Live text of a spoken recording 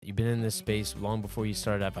You've been in this space long before you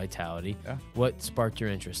started at Vitality. Yeah. What sparked your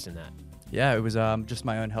interest in that? Yeah, it was just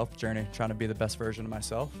my own health journey, trying to be the best version of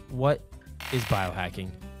myself. What is biohacking?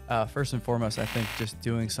 First and foremost, I think just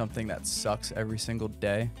doing something that sucks every single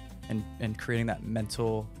day and creating that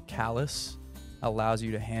mental callus allows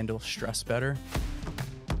you to handle stress better.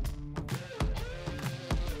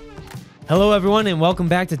 Hello, everyone, and welcome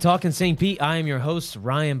back to Talkin St. Pete. I am your host,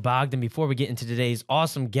 Ryan Bogdan. Before we get into today's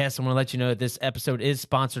awesome guest, I want to let you know that this episode is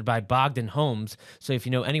sponsored by Bogdan Homes. So if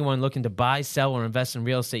you know anyone looking to buy, sell, or invest in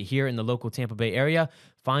real estate here in the local Tampa Bay area,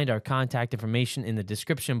 find our contact information in the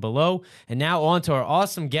description below. And now on to our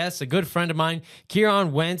awesome guest, a good friend of mine,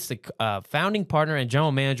 Ciaran Wentz, the founding partner and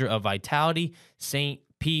general manager of Vitality St.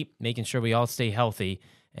 Pete, making sure we all stay healthy.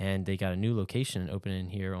 And they got a new location opening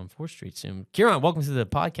here on 4th Street soon. Ciaran, welcome to the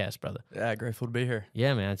podcast, brother. Yeah, grateful to be here.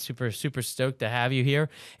 Yeah, man. Super stoked to have you here.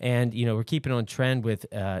 And, you know, we're keeping on trend with,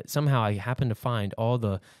 somehow I happen to find all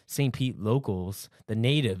the St. Pete locals, the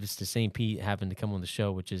natives to St. Pete happen to come on the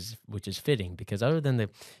show, which is fitting because other than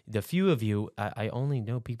the few of you, I only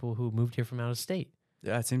know people who moved here from out of state.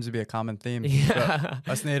 Yeah, it seems to be a common theme. Yeah.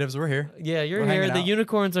 But us natives, we're here. Yeah, you're We're here. hanging The out.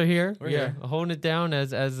 unicorns are here. We're here. Holding it down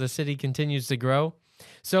as the city continues to grow.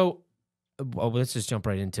 So, let's just jump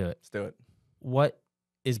right into it. Let's do it. What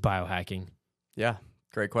is biohacking? Yeah,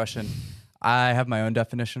 great question. I have my own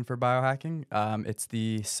definition for biohacking. It's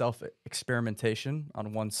the self-experimentation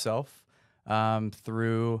on oneself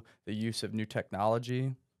through the use of new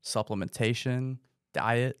technology, supplementation,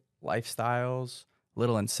 diet, lifestyles,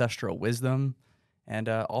 little ancestral wisdom, and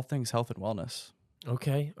all things health and wellness.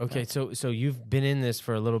 Okay. Yeah. So you've been in this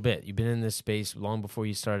for a little bit. You've been in this space long before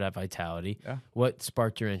you started at Vitality. Yeah. What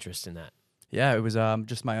sparked your interest in that? Yeah, it was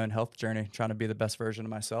just my own health journey, trying to be the best version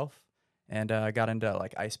of myself. And I got into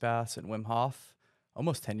like ice baths and Wim Hof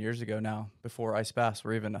almost 10 years ago now, before ice baths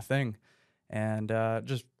were even a thing. And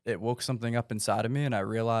just it woke something up inside of me, and I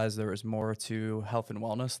realized there was more to health and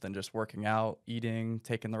wellness than just working out, eating,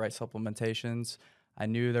 taking the right supplementations. I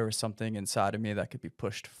knew there was something inside of me that could be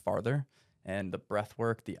pushed farther. And the breath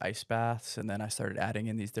work, the ice baths, and then I started adding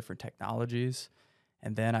in these different technologies.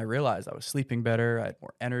 And then I realized I was sleeping better, I had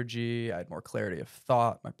more energy, I had more clarity of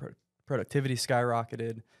thought, my productivity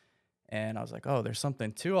skyrocketed. And I was like, oh, there's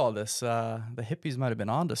something to all this. The hippies might have been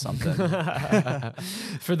onto something.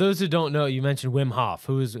 For those who don't know, you mentioned Wim Hof.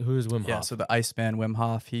 Who is Wim Hof? Yeah, so the Iceman Wim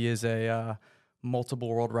Hof, he is a multiple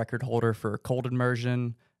world record holder for cold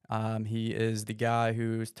immersion. He is the guy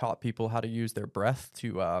who's taught people how to use their breath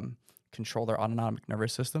to control their autonomic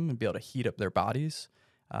nervous system and be able to heat up their bodies.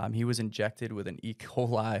 He was injected with an E.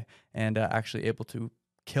 coli and actually able to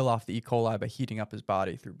kill off the E. coli by heating up his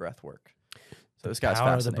body through breath work. So this guy's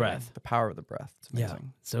power of fascinating. the breath. The power of the breath. It's amazing. Yeah,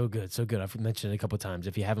 so good. I've mentioned it a couple of times.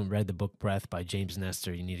 If you haven't read the book Breath by James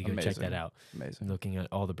Nestor, you need to go check that out. Amazing. Looking at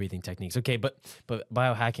all the breathing techniques. Okay, but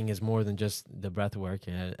biohacking is more than just the breath work.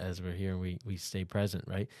 As we're here, we stay present,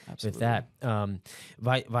 right? Absolutely. With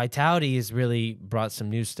that, Vitality has really brought some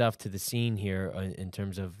new stuff to the scene here in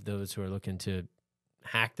terms of those who are looking to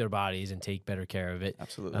hack their bodies and take better care of it.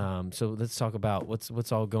 Absolutely. So let's talk about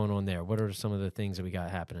what's all going on there. What are some of the things that we got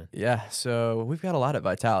happening? Yeah, so we've got a lot at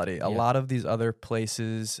Vitality. A Yeah. lot of these other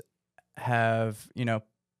places have,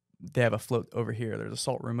 they have a float over here. There's a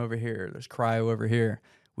salt room over here. There's cryo over here.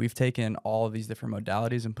 We've taken all of these different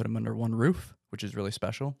modalities and put them under one roof, which is really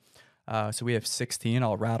special. So we have 16.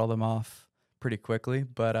 I'll rattle them off pretty quickly.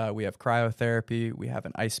 But we have cryotherapy. We have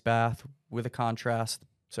an ice bath with a contrast.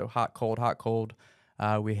 So hot, cold, hot, cold.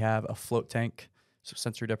 We have a float tank, so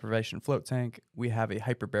sensory deprivation float tank. We have a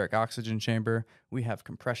hyperbaric oxygen chamber. We have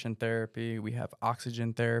compression therapy. We have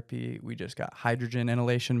oxygen therapy. We just got hydrogen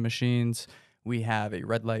inhalation machines. We have a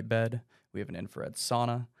red light bed. We have an infrared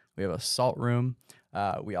sauna. We have a salt room.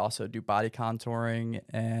 We also do body contouring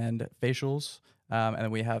and facials. And then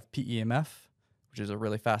we have PEMF, which is a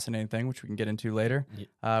really fascinating thing, which we can get into later.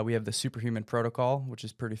 Yeah. We have the Superhuman Protocol, which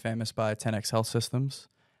is pretty famous by 10X Health Systems.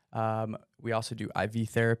 We also do IV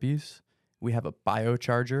therapies. We have a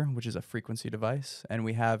biocharger, which is a frequency device. And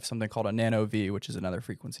we have something called a Nano V, which is another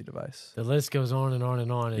frequency device. The list goes on and on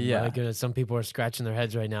and on. And Yeah. my goodness, some people are scratching their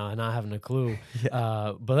heads right now and not having a clue.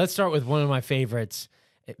 Yeah. But let's start with one of my favorites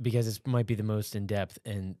because it might be the most in depth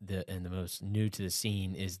and the most new to the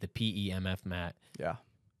scene is the PEMF mat. Yeah.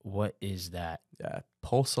 What is that? Yeah.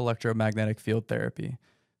 Pulse electromagnetic field therapy.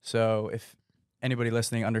 So if anybody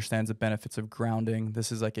listening understands the benefits of grounding,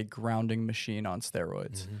 this is like a grounding machine on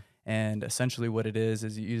steroids. Mm-hmm. And essentially what it is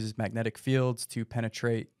it uses magnetic fields to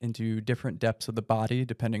penetrate into different depths of the body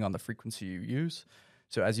depending on the frequency you use.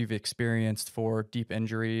 So as you've experienced for deep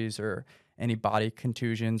injuries or any body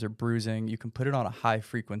contusions or bruising, you can put it on a high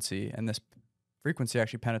frequency, and this frequency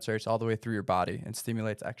actually penetrates all the way through your body and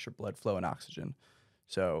stimulates extra blood flow and oxygen.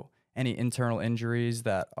 So any internal injuries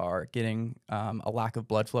that are getting a lack of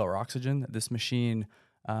blood flow or oxygen, this machine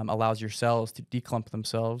allows your cells to declump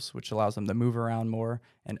themselves, which allows them to move around more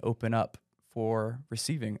and open up for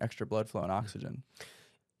receiving extra blood flow and oxygen.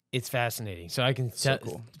 It's fascinating. So I can So tell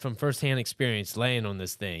cool. from firsthand experience laying on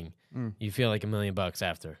this thing, you feel like $1 million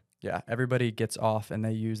after. Yeah, everybody gets off and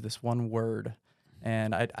they use this one word.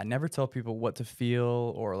 And I never tell people what to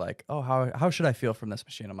feel or like, oh, how should I feel from this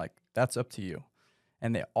machine? I'm like, that's up to you.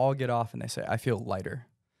 And they all get off and they say, I feel lighter.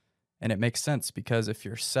 And it makes sense because if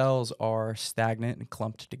your cells are stagnant and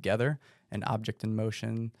clumped together, an object in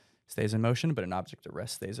motion stays in motion, but an object at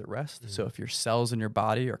rest stays at rest. So if your cells in your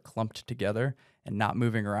body are clumped together and not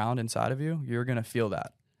moving around inside of you, you're going to feel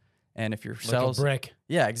that. And if your cells, like a brick.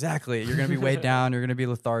 yeah, exactly. You're going to be weighed down. You're going to be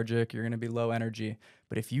lethargic. You're going to be low energy.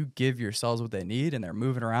 But if you give your cells what they need and they're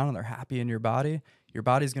moving around and they're happy in your body's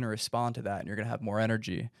going to respond to that and you're going to have more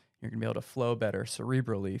energy. You're going to be able to flow better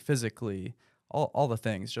cerebrally, physically, all the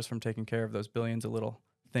things just from taking care of those billions of little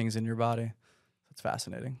things in your body. It's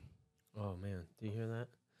fascinating. Oh, man. Do you hear that?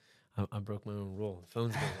 I broke my own rule. The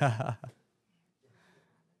phone's going.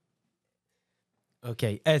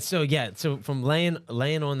 Okay, so from laying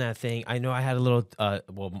on that thing, I know I had a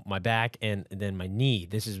little, my back and then my knee.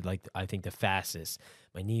 This is like I think the fastest.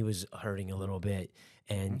 My knee was hurting a little bit,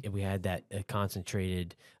 and we had that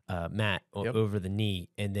concentrated mat over the knee,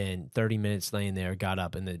 and then 30 minutes laying there, got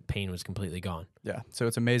up, and the pain was completely gone. Yeah, so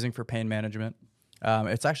it's amazing for pain management.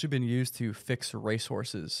 It's actually been used to fix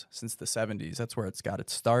racehorses since the 70s. That's where it's got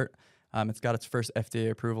its start. It's got its first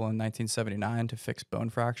FDA approval in 1979 to fix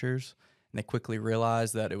bone fractures. And they quickly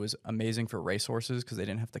realized that it was amazing for racehorses because they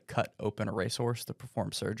didn't have to cut open a racehorse to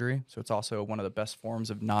perform surgery. So it's also one of the best forms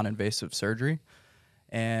of non-invasive surgery.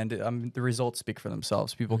 And the results speak for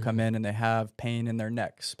themselves. People come in and they have pain in their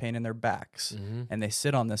necks, pain in their backs, and they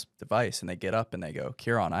sit on this device and they get up and they go,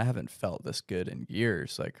 Ciaran, I haven't felt this good in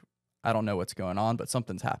years. Like, I don't know what's going on, but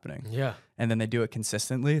something's happening. Yeah. And then they do it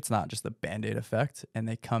consistently. It's not just a Band-Aid effect. And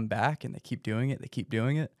they come back and they keep doing it. They keep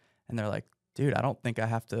doing it. And they're like, dude, I don't think I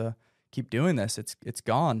have to keep doing this. It's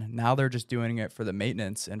gone. Now they're just doing it for the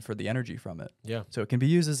maintenance and for the energy from it. Yeah. So it can be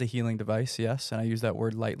used as a healing device, yes, and I use that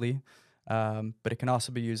word lightly. But it can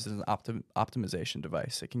also be used as an optimization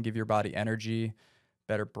device. It can give your body energy,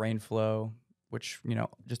 better brain flow, which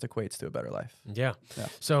just equates to a better life. Yeah.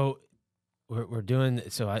 So we're doing.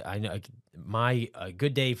 So I know my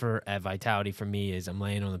good day at Vitality for me is I'm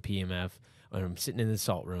laying on the PMF and I'm sitting in the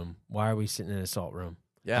salt room. Why are we sitting in the salt room?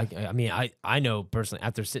 Yeah. I mean, I know personally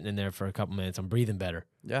after sitting in there for a couple minutes, I'm breathing better.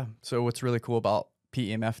 Yeah. So what's really cool about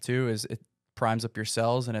PEMF too is it primes up your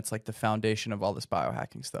cells, and it's like the foundation of all this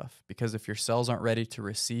biohacking stuff. Because if your cells aren't ready to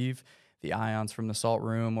receive the ions from the salt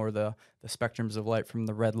room or the spectrums of light from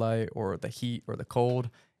the red light or the heat or the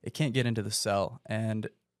cold, it can't get into the cell, and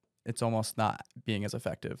it's almost not being as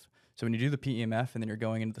effective. So when you do the PEMF and then you're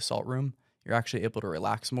going into the salt room, you're actually able to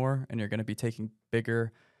relax more, and you're going to be taking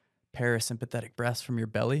bigger parasympathetic breaths from your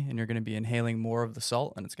belly, and you're going to be inhaling more of the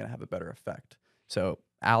salt, and it's going to have a better effect. So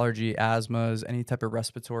allergy, asthmas, any type of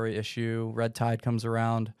respiratory issue, red tide comes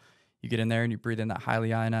around, you get in there and you breathe in that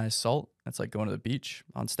highly ionized salt. It's like going to the beach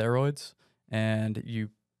on steroids, and you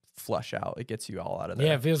flush out. It gets you all out of there.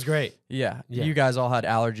 Yeah, it feels great. Yeah. You guys all had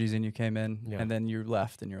allergies and you came in and then you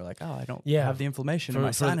left and you're like, oh, I don't have the inflammation in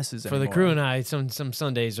my sinuses anymore. For the crew and I, some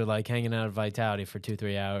Sundays are like hanging out at Vitality for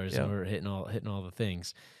 2-3 hours and we're hitting all the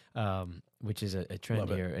things. Which is a trend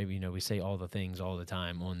here. We say all the things all the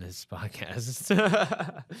time on this podcast.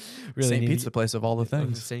 Really, St. Pete's the place of all the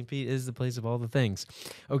things. St. Pete is the place of all the things.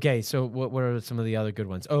 Okay, so what are some of the other good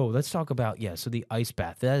ones? Oh, let's talk about, so the ice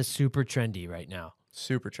bath. That is super trendy right now.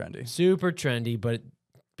 Super trendy, but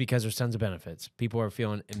because there's tons of benefits. People are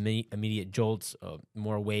feeling immediate jolts,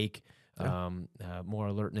 more awake, more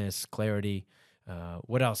alertness, clarity.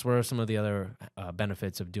 What else? What are some of the other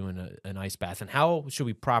benefits of doing an ice bath, and how should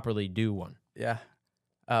we properly do one? Yeah.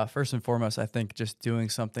 First and foremost, I think just doing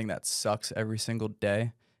something that sucks every single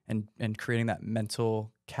day and creating that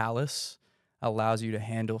mental callus allows you to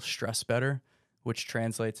handle stress better, which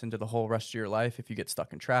translates into the whole rest of your life. If you get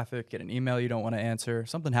stuck in traffic, get an email you don't want to answer,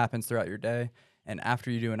 something happens throughout your day, and after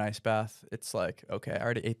you do an ice bath, it's like, okay, I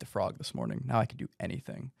already ate the frog this morning. Now I can do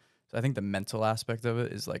anything. So I think the mental aspect of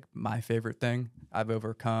it is like my favorite thing. I've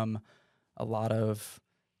overcome a lot of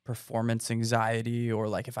performance anxiety, or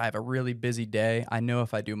like if I have a really busy day, I know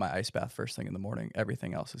if I do my ice bath first thing in the morning,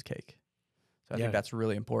 everything else is cake. So I think that's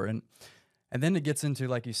really important. And then it gets into,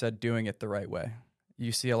 like you said, doing it the right way.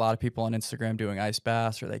 You see a lot of people on Instagram doing ice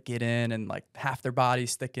baths, or they get in and like half their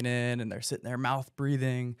body's sticking in and they're sitting there mouth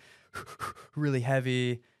breathing really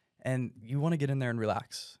heavy, and you want to get in there and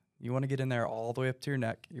relax. You want to get in there all the way up to your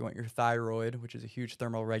neck. You want your thyroid, which is a huge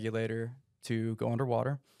thermal regulator, to go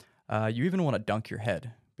underwater. You even want to dunk your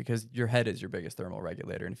head because your head is your biggest thermal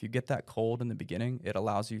regulator. And if you get that cold in the beginning, it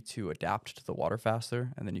allows you to adapt to the water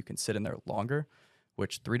faster, and then you can sit in there longer,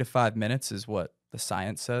 which 3 to 5 minutes is what the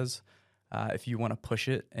science says. If you want to push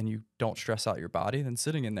it and you don't stress out your body, then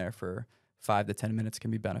sitting in there for 5 to 10 minutes can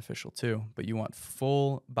be beneficial too. But you want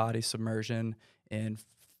full body submersion in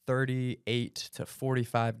 38 to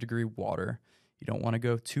 45 degree water. You don't want to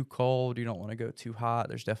go too cold. You don't want to go too hot.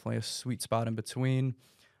 There's definitely a sweet spot in between.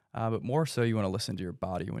 But more so, you want to listen to your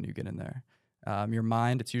body when you get in there. Your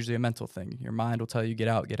mind, it's usually a mental thing. Your mind will tell you, get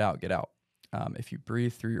out, get out, get out. If you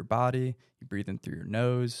breathe through your body, you breathe in through your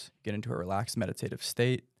nose, get into a relaxed meditative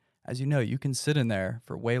state. As you know, you can sit in there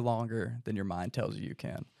for way longer than your mind tells you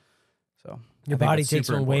can. So your body takes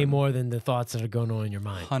on way more than the thoughts that are going on in your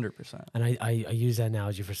mind. 100%. And I use that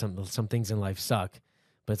analogy for some things in life suck,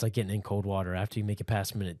 but it's like getting in cold water. After you make it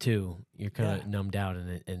past minute 2, you're kind of numbed out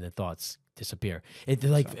and the thoughts disappear. It's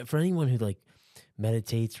like for anyone who like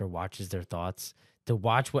meditates or watches their thoughts, to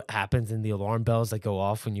watch what happens in the alarm bells that go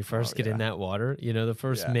off when you first get in that water. You know, the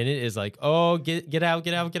first minute is like, oh, get out,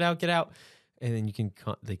 get out, get out, get out. And then you can,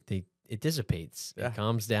 it dissipates. Yeah. It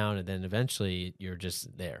calms down, and then eventually you're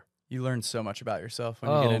just there. You learn so much about yourself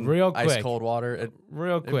when you get in ice cold water.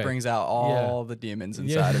 It brings out all the demons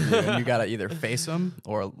inside of you, and you got to either face them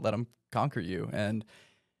or let them conquer you. And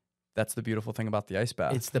that's the beautiful thing about the ice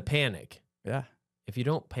bath. It's the panic. Yeah. If you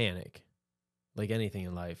don't panic, like anything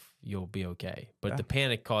in life, you'll be okay. But the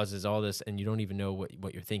panic causes all this, and you don't even know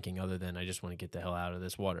what you're thinking other than, I just want to get the hell out of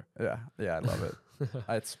this water. Yeah. Yeah, I love it.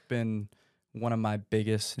 It's been one of my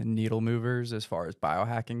biggest needle movers as far as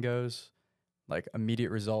biohacking goes, like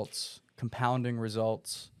immediate results, compounding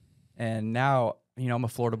results. And now, you know, I'm a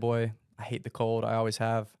Florida boy. I hate the cold. I always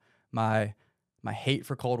have. My hate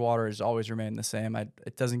for cold water has always remained the same.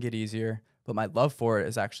 It doesn't get easier, but my love for it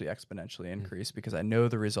is actually exponentially increased because I know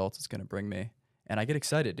the results it's going to bring me. And I get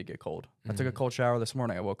excited to get cold. I took a cold shower this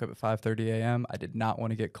morning. I woke up at 5:30 a.m. I did not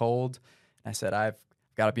want to get cold. I said, I've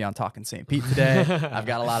got to be on Talkin St. Pete today. I've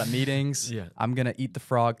got a lot of meetings. Yeah. I'm going to eat the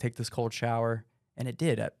frog, take this cold shower. And it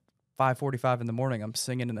did. At 5:45 in the morning, I'm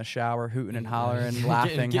singing in the shower, hooting and hollering,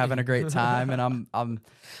 laughing, having a great time. And I'm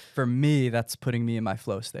for me, that's putting me in my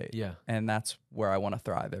flow state. Yeah. And that's where I want to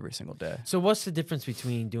thrive every single day. So what's the difference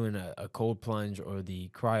between doing a cold plunge or the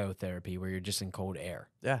cryotherapy where you're just in cold air?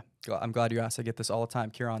 Yeah. I'm glad you asked. I get this all the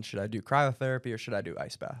time. Ciaran, should I do cryotherapy or should I do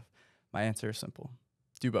ice bath? My answer is simple.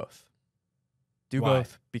 Do both. Do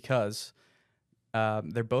both because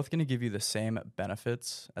they're both going to give you the same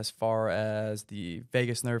benefits as far as the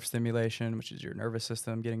vagus nerve stimulation, which is your nervous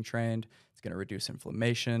system getting trained. It's going to reduce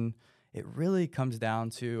inflammation. It really comes down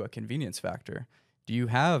to a convenience factor. Do you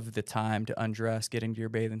have the time to undress, get into your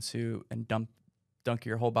bathing suit, and dunk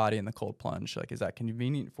your whole body in the cold plunge? Like, is that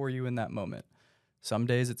convenient for you in that moment? Some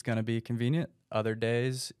days it's going to be convenient. Other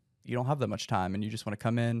days you don't have that much time and you just want to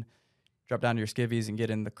come in, drop down to your skivvies and get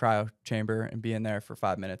in the cryo chamber and be in there for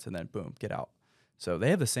 5 minutes and then boom, get out. So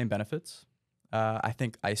they have the same benefits. I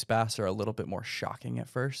think ice baths are a little bit more shocking at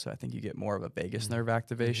first. So I think you get more of a vagus nerve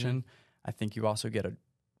activation. I think you also get a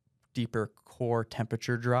deeper core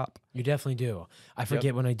temperature drop. You definitely do. I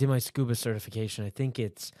forget when I did my scuba certification, I think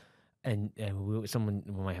it's, someone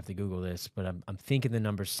might have to Google this, but I'm thinking the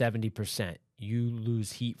number 70%. You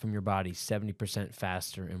lose heat from your body 70%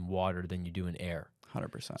 faster in water than you do in air.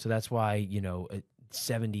 100%. So that's why, you know,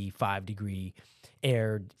 75 degree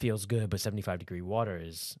air feels good, but 75 degree water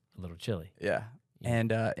is a little chilly. Yeah.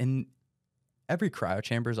 And in every cryo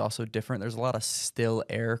chamber is also different. There's a lot of still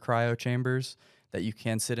air cryo chambers that you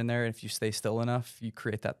can sit in there. And if you stay still enough, you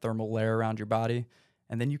create that thermal layer around your body.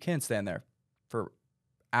 And then you can stand there for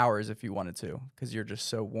hours if you wanted to because you're just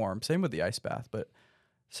so warm. Same with the ice bath. But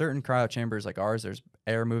certain cryo chambers like ours, there's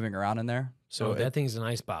air moving around in there. So that thing's an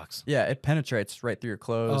ice box. Yeah, it penetrates right through your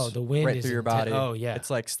clothes. Oh, the wind right through your body. Oh, yeah. It's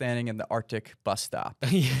like standing in the Arctic bus stop.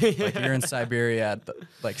 Like you're in Siberia,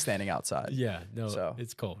 like standing outside. Yeah, no, so,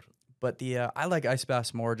 it's cold. But I like ice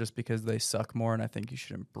baths more just because they suck more, and I think you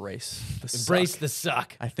should embrace the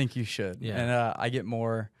suck. I think you should. Yeah. And I get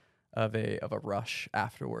more of a rush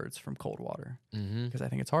afterwards from cold water because I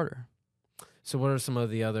think it's harder. So what are some of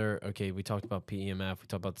the other? Okay, we talked about PEMF. We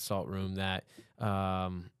talked about the salt room. That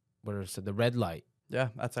the red light? Yeah,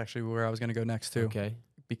 that's actually where I was going to go next too. Okay,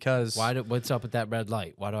 because what's up with that red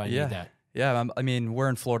light? Why do I need that? Yeah, I mean we're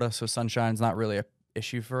in Florida, so sunshine's not really an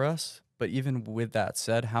issue for us. But even with that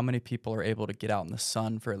said, how many people are able to get out in the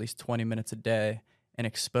sun for at least 20 minutes a day and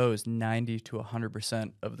expose 90 to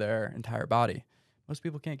 100% of their entire body? most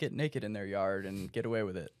people can't get naked in their yard and get away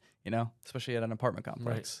with it, especially at an apartment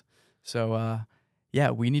complex. Right. So,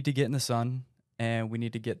 yeah, we need to get in the sun, and we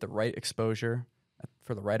need to get the right exposure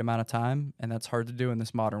for the right amount of time, and that's hard to do in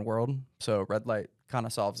this modern world. So red light kind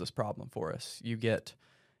of solves this problem for us. You get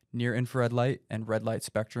near infrared light and red light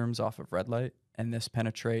spectrums off of red light, and this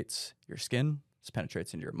penetrates your skin, this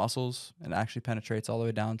penetrates into your muscles, and actually penetrates all the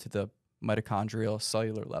way down to the mitochondrial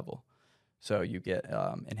cellular level. So you get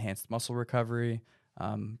enhanced muscle recovery,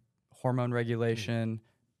 hormone regulation,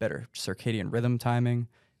 better circadian rhythm timing.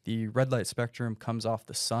 The red light spectrum comes off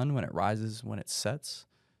the sun when it rises, when it sets.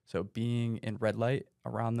 So being in red light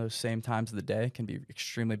around those same times of the day can be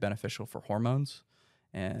extremely beneficial for hormones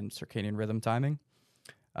and circadian rhythm timing.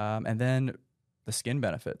 And then the skin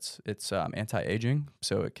benefits. It's anti-aging,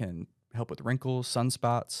 so it can help with wrinkles,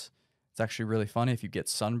 sunspots. It's actually really funny. If you get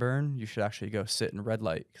sunburn, you should actually go sit in red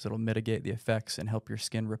light because it'll mitigate the effects and help your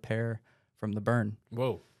skin repair from the burn.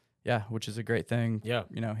 Whoa. Yeah, which is a great thing, yeah.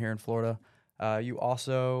 Here in Florida. You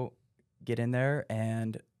also get in there,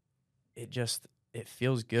 and it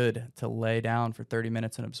feels good to lay down for 30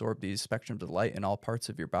 minutes and absorb these spectrums of light in all parts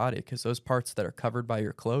of your body, because those parts that are covered by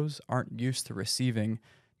your clothes aren't used to receiving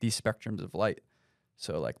these spectrums of light.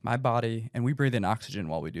 So like my body, and we breathe in oxygen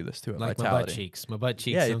while we do this too. Like Vitality. my butt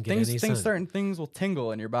cheeks don't get any sun. Certain things will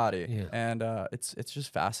tingle in your body, and it's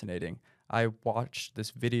just fascinating. I watched this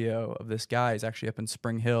video of this guy. He's actually up in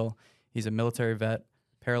Spring Hill. He's a military vet,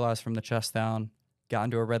 paralyzed from the chest down, got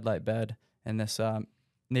into a red light bed, and this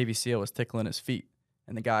Navy SEAL was tickling his feet.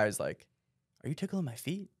 And the guy is like, "Are you tickling my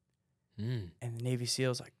feet?" And the Navy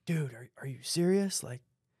SEAL's like, "Dude, are you serious? Like,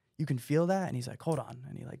 you can feel that?" And he's like, "Hold on."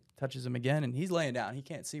 And he like touches him again, and he's laying down. He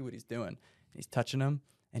can't see what he's doing. And he's touching him,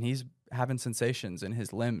 and he's having sensations in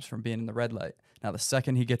his limbs from being in the red light. Now, the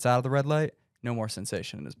second he gets out of the red light, no more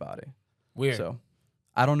sensation in his body. Weird. So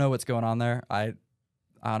I don't know what's going on there. I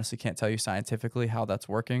honestly can't tell you scientifically how that's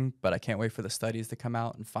working, but I can't wait for the studies to come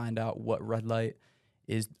out and find out what red light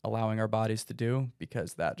is allowing our bodies to do,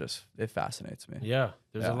 because it fascinates me. Yeah,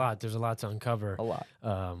 there's a lot to uncover. A lot.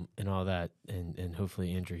 And all that, and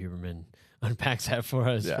hopefully Andrew Huberman unpacks that for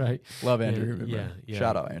us, right? Love Andrew Huberman. Yeah.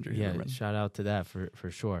 Shout out Andrew Huberman. Shout out to that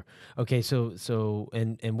for sure. Okay, so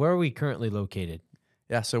and where are we currently located?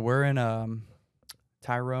 Yeah, so we're in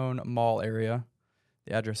Tyrone Mall area.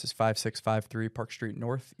 The address is 5653 Park Street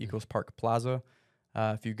North, Eagles Park Plaza.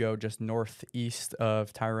 If you go just northeast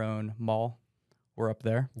of Tyrone Mall, we're up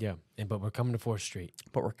there. Yeah, but we're coming to 4th Street.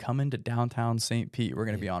 But we're coming to downtown St. Pete. We're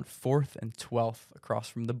going to be on 4th and 12th across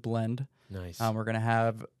from the Blend. Nice. We're going to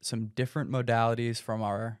have some different modalities from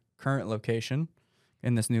our current location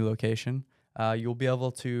in this new location. You'll be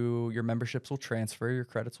able to, your memberships will transfer, your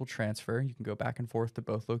credits will transfer. You can go back and forth to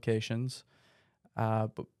both locations.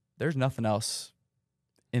 But there's nothing else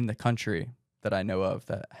in the country that I know of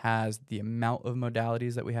that has the amount of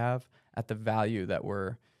modalities that we have at the value that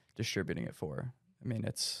we're distributing it for. I mean,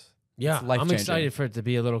 it's life-changing. I'm excited for it to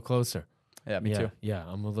be a little closer. Yeah, me too. Yeah,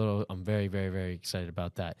 I'm very, very, very excited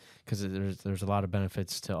about that, because there's a lot of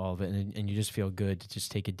benefits to all of it, and you just feel good to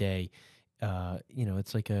just take a day.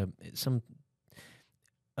 It's like a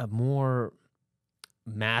more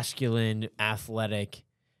masculine, athletic.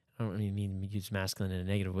 I don't really mean to use masculine in a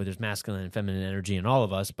negative way. There's masculine and feminine energy in all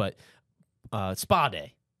of us, but spa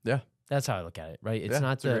day. Yeah. That's how I look at it, right? It's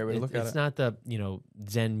not the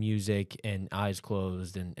Zen music and eyes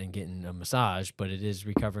closed and getting a massage, but it is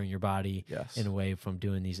recovering your body in a way from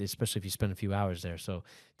doing these, especially if you spend a few hours there. So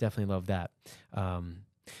definitely love that.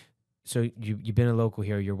 So you've been a local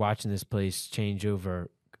here. You're watching this place change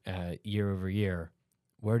over year over year.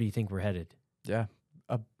 Where do you think we're headed? Yeah.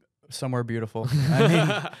 Somewhere beautiful. I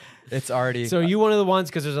mean, it's already. So are you one of the ones,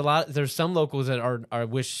 because there's some locals that are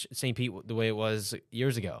wish St. Pete the way it was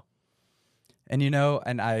years ago. And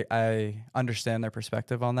and I understand their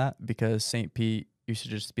perspective on that, because St. Pete used to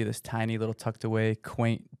just be this tiny little tucked away,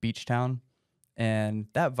 quaint beach town. And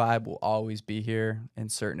that vibe will always be here in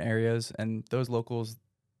certain areas. And those locals,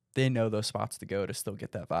 they know those spots to go to still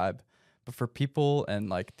get that vibe. But for people and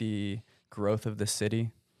like the growth of the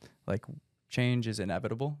city, like change is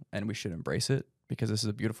inevitable, and we should embrace it, because this is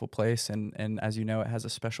a beautiful place. And as you know, it has a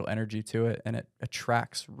special energy to it, and it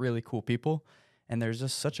attracts really cool people. And there's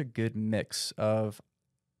just such a good mix of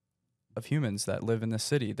humans that live in the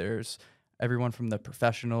city. There's everyone from the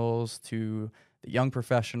professionals to the young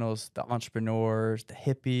professionals, the entrepreneurs, the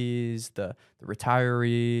hippies, the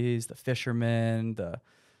retirees, the fishermen.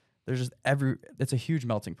 There's just it's a huge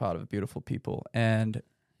melting pot of beautiful people. And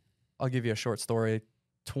I'll give you a short story.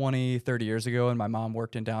 20, 30 years ago, when my mom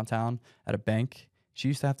worked in downtown at a bank, she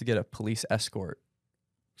used to have to get a police escort,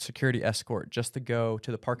 security escort, just to go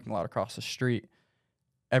to the parking lot across the street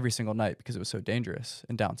every single night because it was so dangerous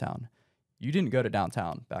in downtown. You didn't go to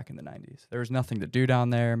downtown back in the 90s. There was nothing to do down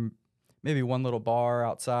there. Maybe one little bar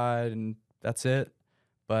outside, and that's it.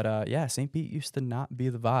 But yeah, St. Pete used to not be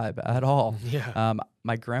the vibe at all. Yeah.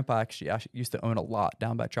 My grandpa actually used to own a lot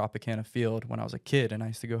down by Tropicana Field when I was a kid, and I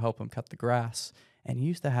used to go help him cut the grass. And he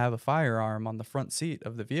used to have a firearm on the front seat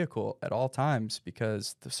of the vehicle at all times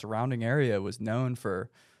because the surrounding area was known for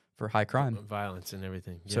high crime, Violence and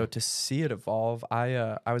everything. Yeah. So to see it evolve,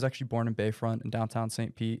 I was actually born in Bayfront in downtown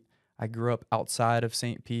St. Pete. I grew up outside of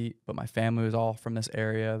St. Pete, but my family was all from this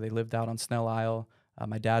area. They lived out on Snell Isle.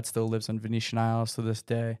 My dad still lives on Venetian Isles to this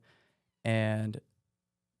day. And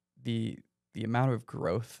the amount of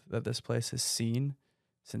growth that this place has seen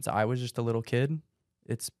since I was just a little kid,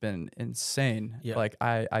 it's been insane. Yeah. Like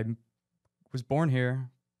I was born here,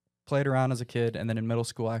 played around as a kid, and then in middle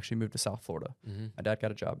school I actually moved to South Florida. Mm-hmm. My dad got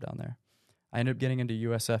a job down there. I ended up getting into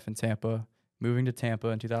USF in Tampa, moving to Tampa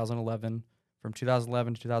in 2011. From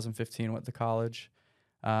 2011 to 2015, went to college.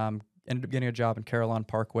 Ended up getting a job in Carillon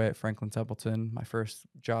Parkway at Franklin Templeton, my first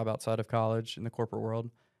job outside of college in the corporate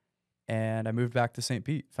world. And I moved back to St.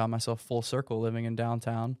 Pete, found myself full circle living in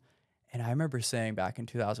downtown. And I remember saying back in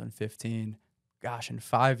 2015, gosh, in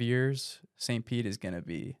 5 years, St. Pete is going to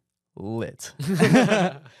be lit.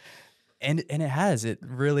 And it has. It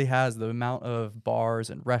really has. The amount of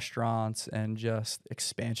bars and restaurants and just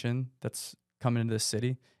expansion that's coming into this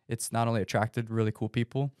city. It's not only attracted really cool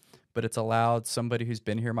people, but it's allowed somebody who's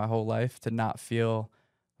been here my whole life to not feel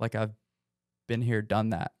like I've been here, done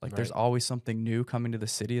that. Like there's always something new coming to the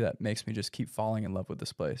city that makes me just keep falling in love with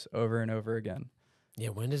this place over and over again. Yeah,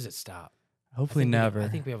 when does it stop? Hopefully never. I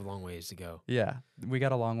think we have a long ways to go. Yeah, we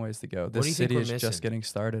got a long ways to go. What do you This think city we're is missing? just getting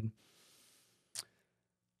started.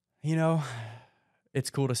 You know, it's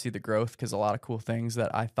cool to see the growth because a lot of cool things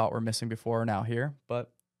that I thought were missing before are now here.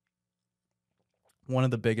 But one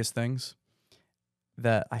of the biggest things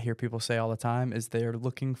that I hear people say all the time is they're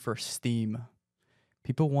looking for steam.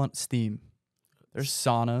 People want steam. There's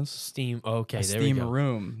saunas, Steam. Okay, a there steam we go.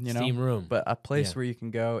 room, you know, Steam room. but a place Yeah. where you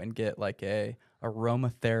can go and get like a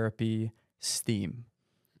aromatherapy steam.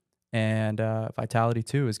 And Vitality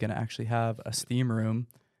 2 is going to actually have a steam room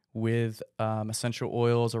with essential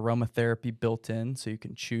oils, aromatherapy built in, so you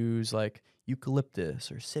can choose like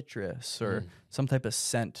eucalyptus or citrus or some type of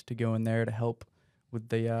scent to go in there to help with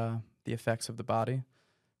the effects of the body.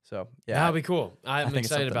 So yeah, That'll be cool. I'm think it's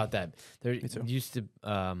excited something. about that. There Me too. used to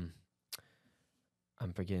I'm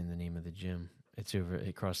forgetting the name of the gym. It's over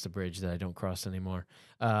across the bridge that I don't cross anymore.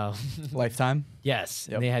 Lifetime. Yes,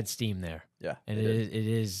 Yep. and they had steam there, Yeah, and it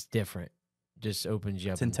is different. Just opens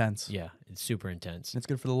you up. it's intense. Yeah, it's super intense. It's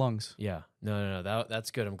good for the lungs. Yeah, no, that's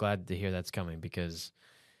good. I'm glad to hear that's coming because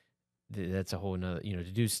that's a whole nother. You know,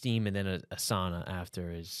 to do steam and then a sauna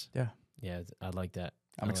after is yeah. I like that.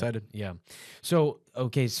 I'm excited. Yeah. So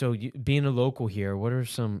okay, so being a local here, what are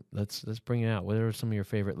some? Let's bring it out. What are some of your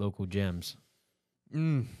favorite local gems?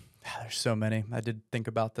 There's so many. I did think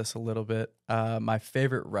about this a little bit. My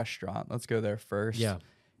favorite restaurant. Let's go there first. Yeah.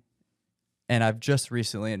 And I've just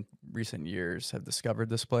recently, in recent years, have discovered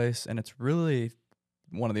this place, and it's really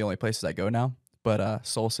one of the only places I go now. But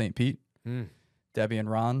Soul St. Pete, Debbie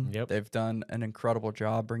and Ron, Yep. they've done an incredible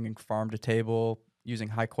job bringing farm to table, using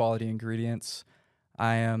high quality ingredients.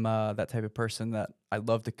 I am that type of person that I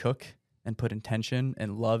love to cook and put intention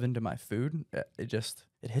and love into my food. It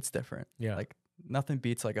hits different. Yeah. Like nothing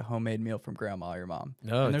beats like a homemade meal from grandma or your mom.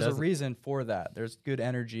 No, and it there's a doesn't. reason for that. There's good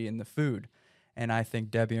energy in the food. And I think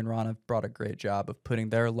Debbie and Ron have brought a great job of putting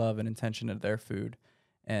their love and intention into their food.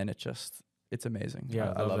 And it's amazing.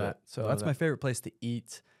 Yeah, I love that. it. So Love that's my that. favorite place to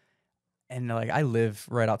eat. And like I live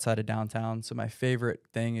right outside of downtown. So my favorite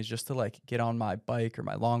thing is just to like get on my bike or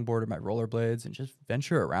my longboard or my rollerblades and just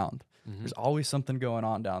venture around. There's always something going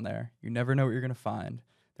on down there. You never know what you're going to find.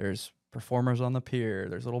 There's performers on the pier.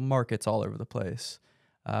 There's little markets all over the place.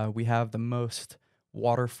 We have the most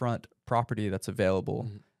waterfront property that's available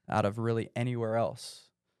out of really anywhere else.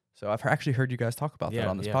 So I've actually heard you guys talk about that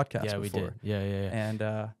on this podcast Yeah, before. we did. Yeah.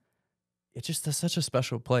 And it's just such a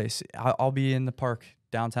special place. I'll be in the park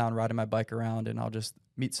downtown riding my bike around, and I'll just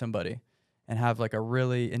meet somebody and have like a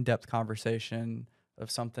really in-depth conversation of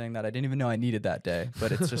something that I didn't even know I needed that day.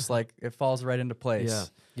 But it's just like it falls right into place.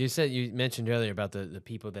 Yeah. You mentioned earlier about the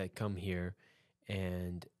people that come here,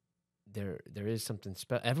 and there is something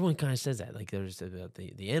special. Everyone kind of says that, like there's about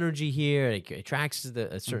the energy here. It attracts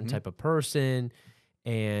a certain type of person,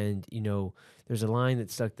 and there's a line that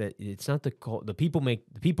stuck that it's not the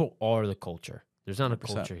people are the culture. There's not 100%. a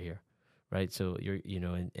culture here, right? So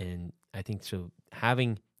and I think so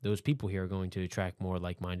having those people here are going to attract more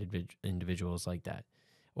like-minded individuals like that,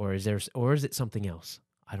 or is it something else?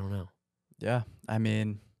 I don't know. Yeah. I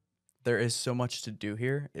mean, there is so much to do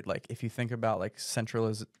here. Like if you think about like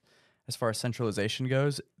as far as centralization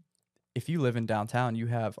goes, if you live in downtown, you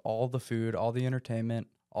have all the food, all the entertainment,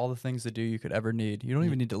 all the things to do you could ever need. You don't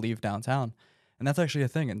even need to leave downtown. And that's actually a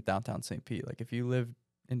thing in downtown St. Pete. Like if you live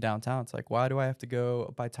in downtown, it's like, why do I have to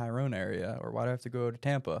go by Tyrone area, or why do I have to go to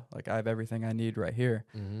Tampa? Like I have everything I need right here.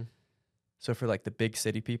 Mm-hmm. So for like the big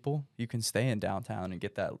city people, you can stay in downtown and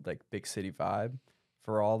get that like big city vibe.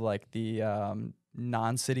 For all like the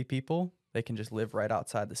non-city people, they can just live right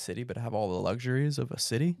outside the city but have all the luxuries of a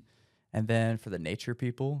city. And then for the nature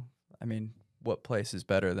people, I mean, what place is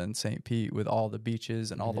better than St. Pete with all the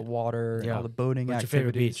beaches and all the water and all the boating What's activities? your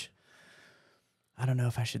favorite beach? I don't know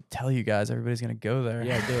if I should tell you guys. Everybody's going to go there.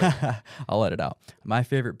 Yeah, do it. I'll let it out. My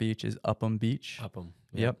favorite beach is Upham Beach. Upham.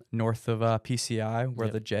 Yep. North of PCI, where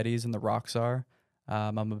the jetties and the rocks are.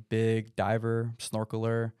 I'm a big diver,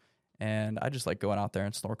 snorkeler, and I just like going out there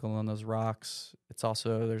and snorkeling on those rocks. It's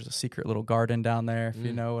also, there's a secret little garden down there, if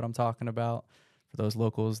you know what I'm talking about. For those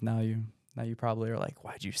locals, now you probably are like,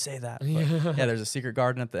 why'd you say that? But yeah, there's a secret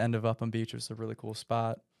garden at the end of Upham Beach, which is a really cool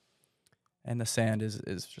spot. And the sand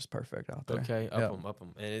is just perfect out there. Okay,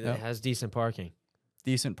 Upham. And it has decent parking.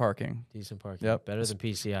 Decent parking. Yep. Better than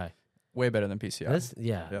PCI. Way better than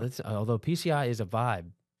PCI. Although PCI is a vibe.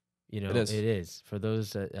 It is. For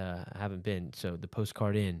those that haven't been. So the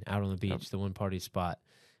Postcard Inn out on the beach, the one party spot,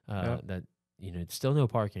 that, it's still no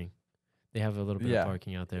parking. They have a little bit of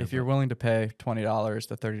parking out there. If you're willing to pay $20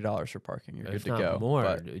 to $30 for parking, you're good to go. More.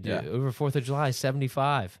 But, over 4th of July,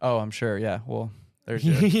 $75. Oh, I'm sure. Yeah. Well, there's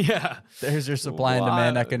your, there's your supply and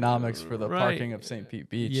demand economics for the parking of St. Pete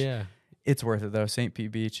Beach. Yeah. It's worth it though. St.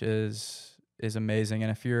 Pete Beach is amazing.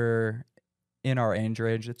 And if you're in our age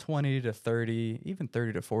range, the 20 to 30, even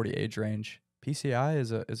 30 to 40 age range, PCI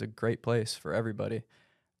is a great place for everybody.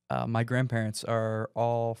 My grandparents are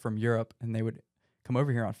all from Europe, and they would come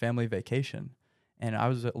over here on family vacation. And I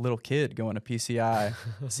was a little kid going to PCI,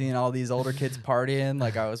 seeing all these older kids partying.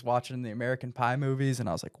 Like I was watching the American Pie movies, and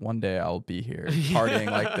I was like, one day I'll be here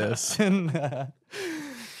partying like this.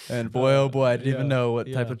 And boy, oh boy, I didn't even know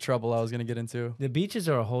what type of trouble I was going to get into. The beaches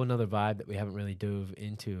are a whole nother vibe that we haven't really dove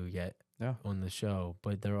into yet on the show.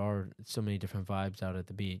 But there are so many different vibes out at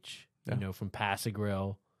the beach. Yeah. From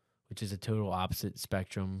Pass-a-Grill, which is a total opposite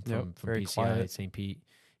spectrum from PCI, quiet. St. Pete.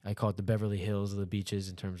 I call it the Beverly Hills of the beaches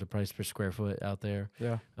in terms of price per square foot out there.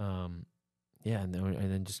 Yeah. And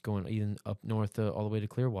then just going even up north all the way to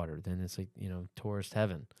Clearwater. Then it's like, tourist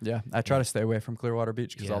heaven. Yeah. I try to stay away from Clearwater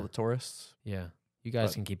Beach because all the tourists. Yeah. You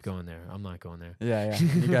guys can keep going there. I'm not going there. Yeah.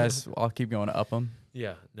 You guys, I'll keep going to Upham.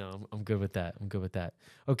 Yeah. No, I'm good with that.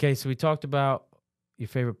 Okay. So we talked about your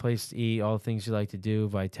favorite place to eat, all the things you like to do,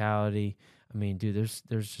 vitality. I mean, dude, there's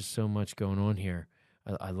just so much going on here.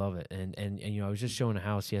 I love it. And I was just showing a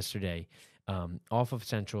house yesterday, off of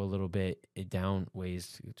Central a little bit, it down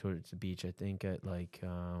ways towards the beach. I think at like,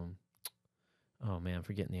 I'm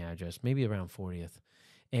forgetting the address, maybe around 40th.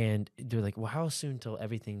 And they're like, well, how soon till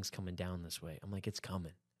everything's coming down this way? I'm like, it's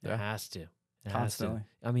coming. It has to. Constantly.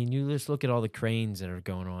 I mean, you just look at all the cranes that are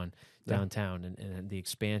going on downtown and the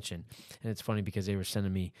expansion. And it's funny because they were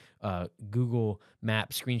sending me Google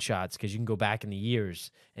Map screenshots because you can go back in the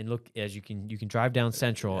years and look as you can drive down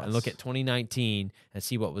Central and look at 2019 and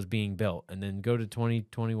see what was being built, and then go to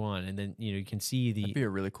 2021 and then you can see the. That'd be a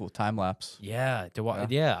really cool time lapse. Yeah,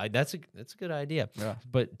 that's a good idea. Yeah.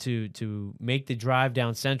 But to make the drive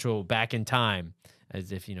down Central back in time,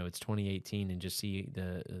 as if it's 2018, and just see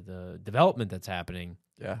the development that's happening.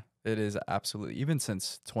 Yeah, it is absolutely. Even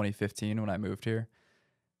since 2015 when I moved here,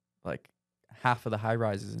 like half of the high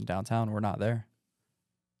rises in downtown were not there.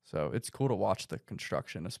 So it's cool to watch the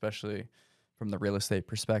construction, especially from the real estate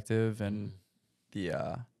perspective, and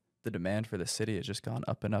the demand for the city has just gone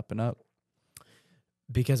up and up and up.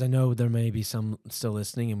 Because I know there may be some still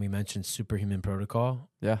listening, and we mentioned Superhuman Protocol.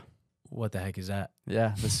 Yeah. What the heck is that?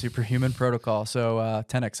 Yeah, the Superhuman Protocol. So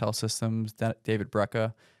 10X Health Systems, David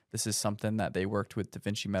Brecka, this is something that they worked with Da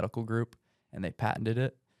Vinci Medical Group, and they patented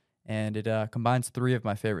it. And it combines three of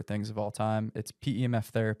my favorite things of all time. It's PEMF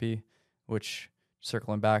therapy, which,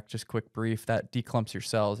 circling back, just quick brief, that declumps your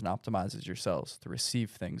cells and optimizes your cells to receive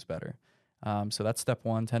things better. So that's step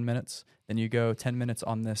one, 10 minutes. Then you go 10 minutes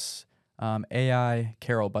on this AI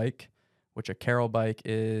Carol bike, which a Carol bike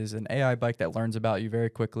is an AI bike that learns about you very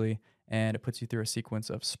quickly, and it puts you through a sequence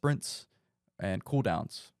of sprints and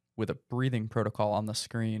cooldowns with a breathing protocol on the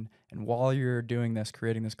screen. And while you're doing this,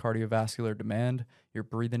 creating this cardiovascular demand, you're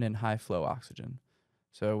breathing in high flow oxygen.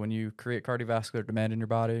 So when you create cardiovascular demand in your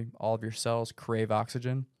body, all of your cells crave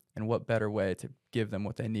oxygen. And what better way to give them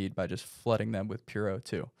what they need by just flooding them with pure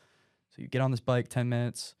O2? So you get on this bike 10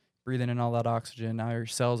 minutes, breathing in all that oxygen. Now your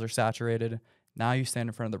cells are saturated. Now you stand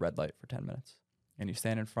in front of the red light for 10 minutes. And you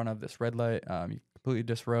stand in front of this red light. You completely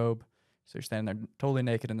disrobe. So you're standing there totally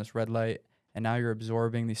naked in this red light. And now you're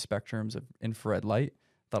absorbing these spectrums of infrared light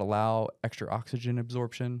that allow extra oxygen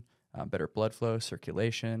absorption, better blood flow,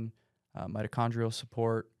 circulation, mitochondrial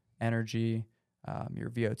support, energy. Your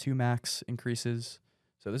VO2 max increases.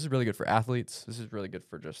 So this is really good for athletes. This is really good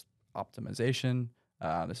for just optimization.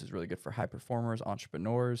 This is really good for high performers,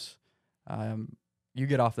 entrepreneurs. You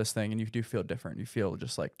get off this thing and you do feel different. You feel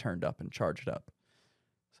just like turned up and charged up.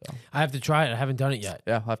 So I have to try it. I haven't done it yet.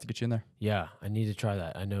 yeah, I'll have to get you in there. Yeah, I need to try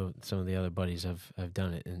that. I know some of the other buddies have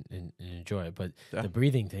done it and enjoy it. But Yeah. the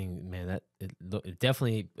breathing thing, man, it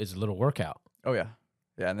definitely is a little workout. Oh yeah.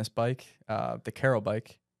 Yeah, and this bike, the Carol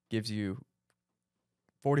bike, gives you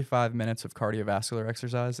 45 minutes of cardiovascular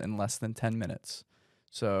exercise in less than 10 minutes.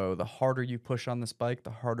 So the harder you push on this bike, the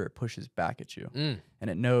harder it pushes back at you. And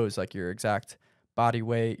it knows like your exact body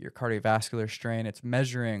weight, your cardiovascular strain. It's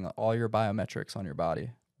measuring all your biometrics on your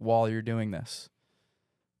body while you're doing this.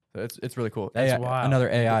 So it's really cool. That's AI, wild. another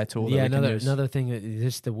AI tool. Yeah, that we can use. another thing.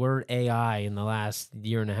 Just the word AI in the last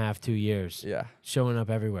year and a half, 2 years, Yeah, showing up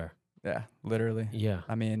everywhere. yeah, literally. Yeah.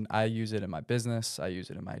 I mean, I use it in my business. I use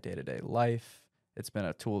it in my day-to-day life. It's been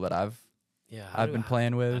a tool that I've been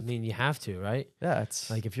playing with. I mean, you have to, right? Yeah, it's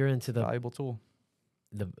Like if you're into a valuable tool.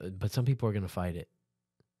 but some people are gonna fight it.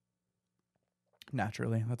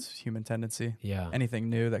 Naturally, that's human tendency. Yeah. Anything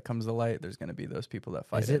new that comes to light, there's going to be those people that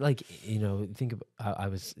fight Is it like, think of, I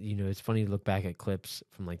was, it's funny to look back at clips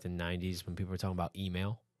from like the 90s when people were talking about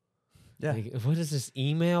email. Yeah. Like, what is this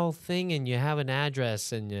email thing? And you have an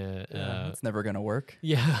address and it's never going to work.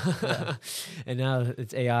 yeah. And now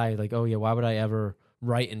it's AI. Like, oh yeah, why would I ever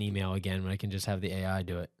write an email again when I can just have the AI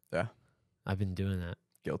do it? Yeah. I've been doing that.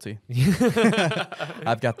 Guilty.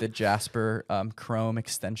 I've got the Jasper Chrome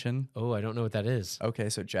extension. Oh, I don't know what that is. Okay,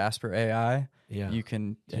 so Jasper AI. Yeah. You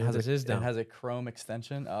can. It Yeah, has a Chrome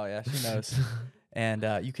extension. Oh yeah, she knows.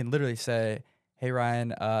 And you can literally say, "Hey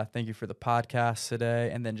Ryan, thank you for the podcast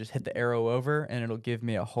today," and then just hit the arrow over, and it'll give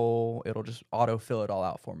me it'll just autofill it all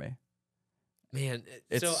out for me. Man,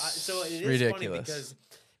 It's so it is ridiculous.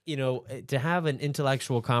 funny because to have an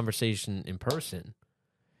intellectual conversation in person,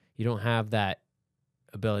 you don't have that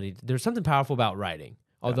ability. There's something powerful about writing.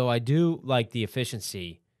 Although I do like the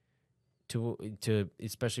efficiency to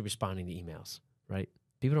especially responding to emails, right?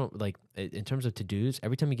 People don't like, in terms of to-dos,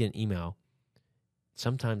 every time you get an email,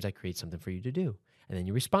 sometimes I create something for you to do. And then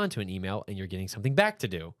you respond to an email and you're getting something back to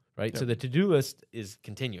do, right? Yep. So the to-do list is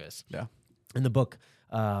continuous. Yeah. In the book,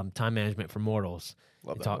 Time Management for Mortals,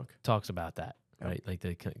 Love it that book. talks about that, Yep. right? Like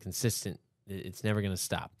the consistent, it's never going to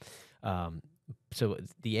stop. So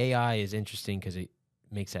the AI is interesting because it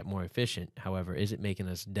makes that more efficient. However, is it making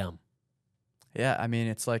us dumb? Yeah, I mean,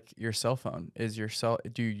 it's like your cell phone.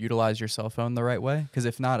 Do you utilize your cell phone the right way? Because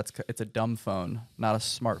if not, it's a dumb phone, not a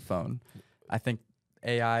smartphone. I think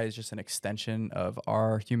AI is just an extension of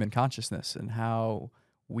our human consciousness and how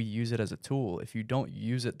we use it as a tool. If you don't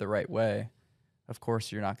use it the right way, of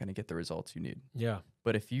course, you're not going to get the results you need. Yeah.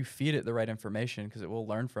 But if you feed it the right information, because it will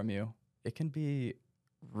learn from you, it can be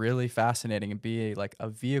really fascinating and be like a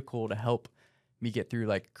vehicle to help me get through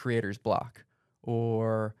like creator's block,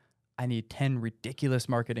 or I need 10 ridiculous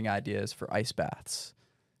marketing ideas for ice baths.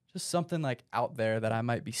 Just something like out there that I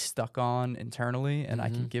might be stuck on internally, and I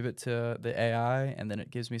can give it to the AI, and then it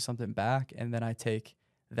gives me something back, and then I take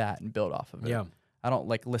that and build off of it. Yeah. I don't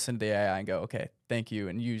like listen to the AI and go, okay, thank you,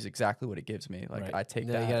 and use exactly what it gives me. Like Right. I take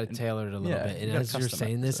No, that. you got and- to tailor it a little yeah, bit. you And gotta as you're customize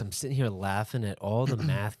saying this, it. I'm sitting here laughing at all the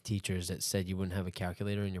math teachers that said you wouldn't have a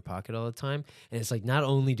calculator in your pocket all the time. And it's like, not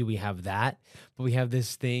only do we have that, but we have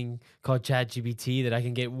this thing called ChatGPT that I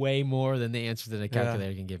can get way more than the answers that a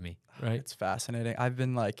calculator can give me. Right? It's fascinating. I've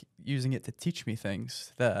been like using it to teach me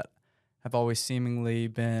things that have always seemingly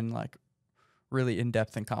been like really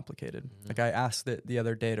in-depth and complicated. Like I asked it the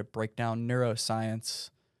other day to break down neuroscience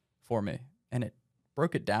for me, and it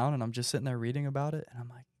broke it down, and I'm just sitting there reading about it, and I'm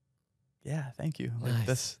like, yeah, thank you. Like Nice.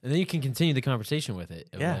 this. And then you can continue the conversation with it.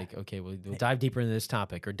 Yeah. Like, okay, we'll dive deeper into this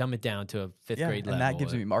topic or dumb it down to a fifth grade level. And that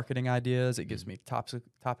gives me marketing ideas. It gives me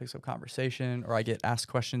topics of conversation, or I get asked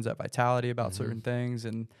questions at Vitality about certain things,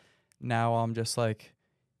 and now I'm just like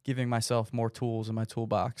giving myself more tools in my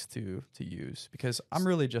toolbox to use, because I'm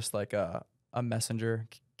really just like a messenger.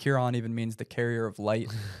 Ciaran even means the carrier of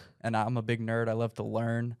light, and I'm a big nerd. I love to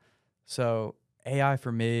learn. So AI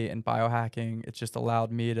for me and biohacking, it's just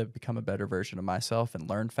allowed me to become a better version of myself and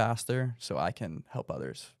learn faster so I can help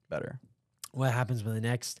others better. What happens when the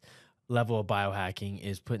next level of biohacking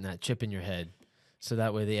is putting that chip in your head, so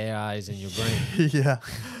that way the AI is in your brain? Yeah.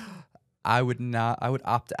 I would not. I would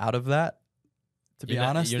opt out of that. To be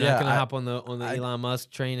honest, you're not gonna hop on the Elon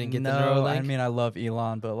Musk train and get the Neuralink. I mean, I love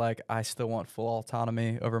Elon, but like, I still want full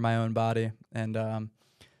autonomy over my own body, and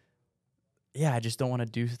yeah, I just don't want to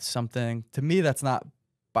do something. To me, that's not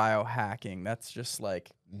biohacking. That's just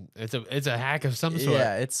like it's a hack of some sort.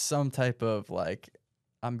 Yeah, it's some type of like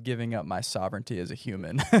I'm giving up my sovereignty as a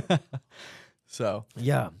human. So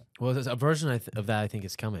yeah, well, there's a version of that I think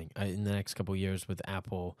is coming in the next couple of years with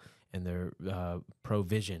Apple and their Pro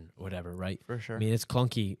Vision, whatever, right? For sure. I mean, it's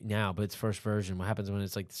clunky now, but it's first version. What happens when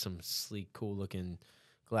it's like some sleek, cool-looking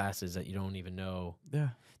glasses that you don't even know?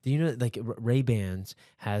 Yeah. Do you know, like, Ray-Bans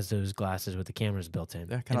has those glasses with the cameras built in?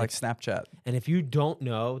 Yeah, kind of like Snapchat. And if you don't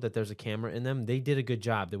know that there's a camera in them, they did a good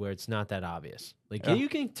job to where it's not that obvious. Like, you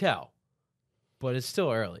can tell, but it's still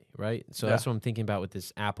early, right? So that's what I'm thinking about with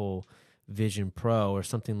this Apple Vision Pro or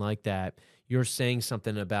something like that. You're saying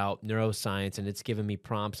something about neuroscience, and it's giving me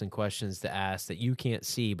prompts and questions to ask that you can't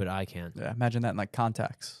see, but I can. Yeah, imagine that in like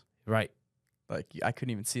contacts. Right. Like I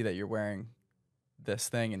couldn't even see that you're wearing this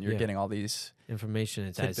thing, and you're getting all these information.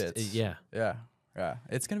 It's tidbits. Yeah.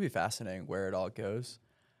 It's gonna be fascinating where it all goes.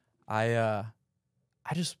 I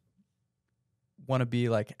just want to be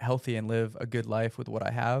like healthy and live a good life with what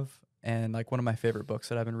I have. And like one of my favorite books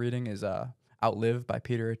that I've been reading is Outlive by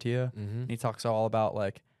Peter Attia. Mm-hmm. He talks all about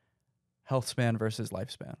like health span versus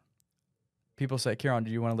lifespan. People say, Ciaran,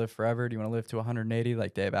 do you want to live forever? Do you want to live to 180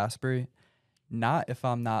 like Dave Asprey? Not if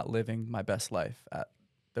I'm not living my best life at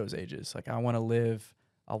those ages. Like I want to live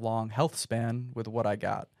a long health span with what I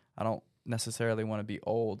got. I don't necessarily want to be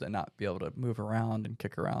old and not be able to move around and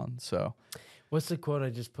kick around. So what's the quote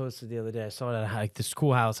I just posted the other day? I saw it at like this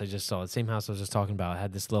cool house I just saw. The same house I was just talking about. I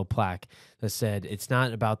had this little plaque that said, it's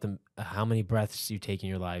not about how many breaths you take in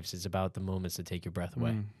your lives. It's about the moments that take your breath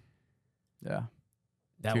away. Yeah.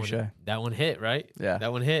 That one hit, right? Yeah.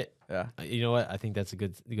 That one hit. Yeah. You know what? I think that's a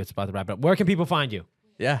good spot to wrap it up. Where can people find you?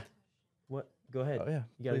 Yeah. What? Go ahead. Oh, yeah.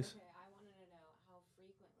 You got please. it. Okay, I wanted to know how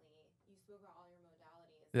frequently, you spoke about all your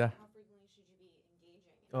modalities. Yeah. How frequently should you be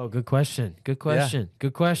engaging? Oh, good question. Good question.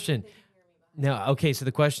 Good question. Now, okay, so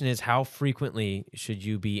the question is, how frequently should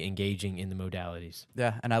you be engaging in the modalities?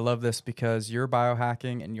 Yeah, and I love this because your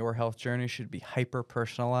biohacking and your health journey should be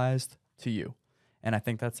hyper-personalized to you. And I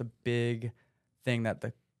think that's a big thing that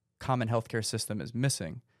the common healthcare system is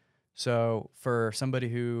missing. So for somebody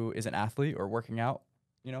who is an athlete or working out,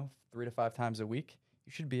 3 to 5 times a week,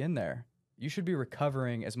 you should be in there. You should be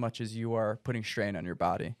recovering as much as you are putting strain on your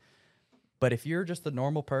body. But if you're just a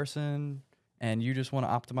normal person and you just want to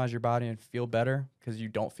optimize your body and feel better because you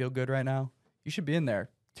don't feel good right now, you should be in there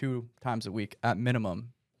 2 times a week at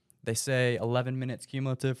minimum. They say 11 minutes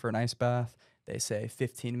cumulative for an ice bath. They say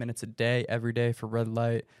 15 minutes a day, every day for red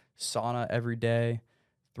light, sauna every day.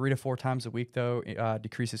 3 to 4 times a week, though,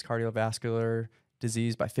 decreases cardiovascular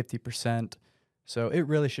disease by 50%. So it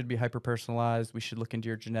really should be hyper-personalized. We should look into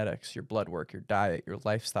your genetics, your blood work, your diet, your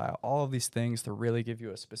lifestyle, all of these things to really give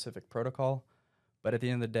you a specific protocol. But at the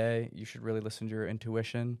end of the day, you should really listen to your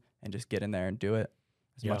intuition and just get in there and do it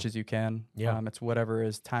as much as you can. Yeah. It's whatever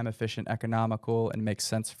is time efficient, economical, and makes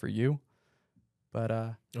sense for you.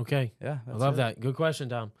 But okay. yeah, I love that. Good question,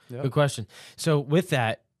 Dom. Yep. Good question. So with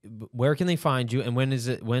that, where can they find you, and when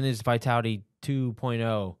is Vitality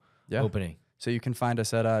 2.0 opening? So you can find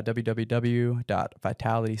us at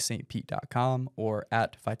www.vitalitystpete.com or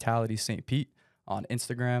at Vitality St. Pete on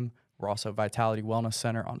Instagram. We're also Vitality Wellness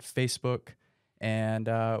Center on Facebook. And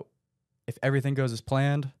if everything goes as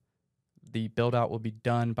planned, the build out will be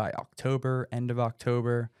done by October, end of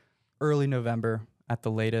October, early November at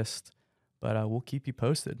the latest. But we'll keep you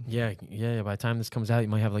posted. Yeah. By the time this comes out, you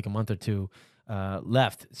might have like a month or two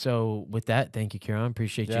left. So with that, thank you, Ciaran.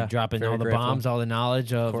 Appreciate you dropping all the bombs, all the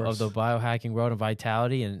knowledge of the biohacking world of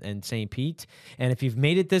Vitality and St. Pete. And if you've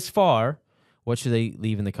made it this far, what should they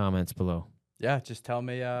leave in the comments below? Yeah, just tell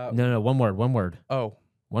me. No, one word. Oh.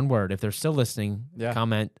 One word. If they're still listening,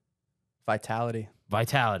 comment. Vitality.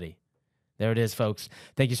 There it is, folks.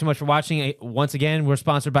 Thank you so much for watching. Once again, we're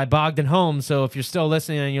sponsored by Bogdan Homes. So if you're still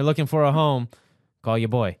listening and you're looking for a home, call your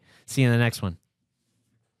boy. See you in the next one.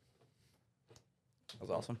 That was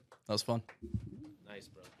awesome. That was fun. Nice,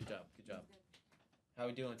 bro. Good job. How are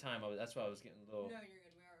we doing time? That's why I was getting a little... No, you're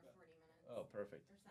good. We are 40 minutes. Oh, perfect.